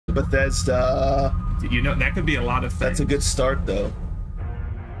Bethesda. You know, that could be a lot of things. That's a good start, though.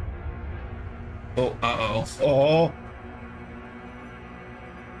 Oh. Uh-oh. Oh.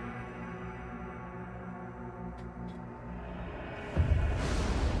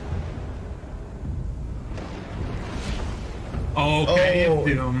 Okay, Oh,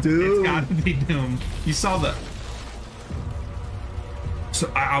 it's Doom. dude. It's gotta be Doom. You saw the...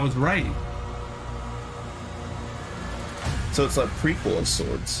 So, I was right. So it's like prequel of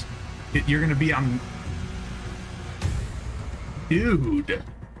Swords. You're gonna be on... Dude.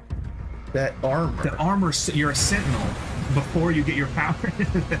 That armor. The armor, you're a sentinel before you get your power.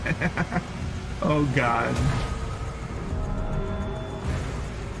 Oh, God.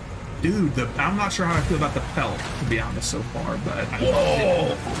 Dude, I'm not sure how I feel about the pelt, to be honest, so far, but I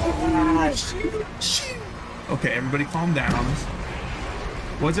love it. Okay, everybody calm down.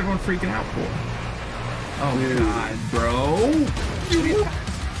 What's everyone freaking out for? Oh, dude. God, bro. Dude.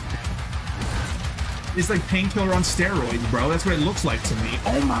 It's like Painkiller on steroids, bro. That's what it looks like to me.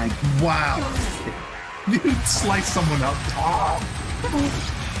 Oh, my... Wow. Dude, slice someone up. Oh.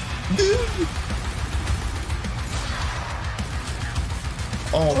 Dude.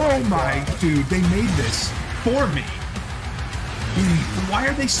 Oh my, dude, they made this for me. Why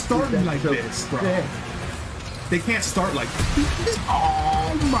are they starting like this, bro? They can't start like this.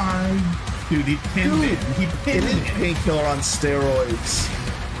 Oh my, dude, he pinned it. He pinned it. Painkiller on steroids.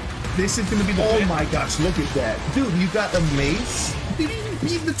 This is gonna be the... Oh my gosh, look at that. Dude, you got a mace? Did he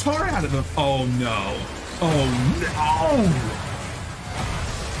beat the tar out of him? Oh no. Oh no.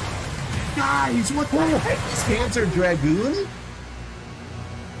 Guys, what the heck? Panzer Dragoon?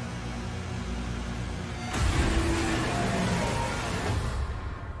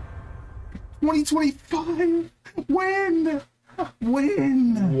 2025. When?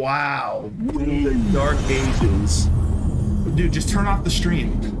 Wow. When? The Dark Ages. Dude, just turn off the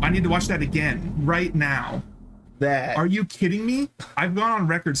stream. I need to watch that again right now. That. Are you kidding me? I've gone on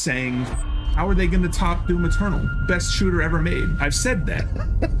record saying, how are they going to top Doom Eternal? Best shooter ever made. I've said that.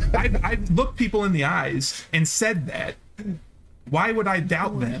 I've looked people in the eyes and said that. Why would I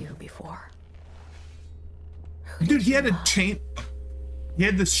doubt them? Dude, he had a chain. He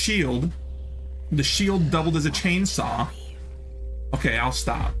had this shield. The shield doubled as a chainsaw. Okay, I'll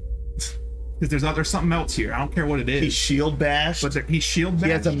stop. Because there's something else here. I don't care what it is. He shield bashed. But he shield bashed.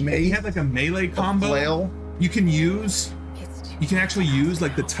 He has a mace. He had like a melee combo. Flail. You can actually use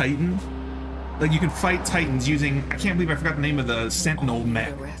like the Titan. Like you can fight Titans using, I can't believe I forgot the name of the Sentinel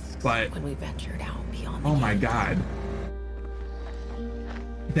mech. But when we ventured out beyond oh my god.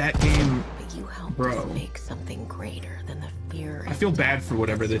 That game, bro. Make something greater than the fear. I feel bad for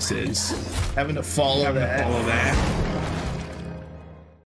whatever this is. Having to follow that.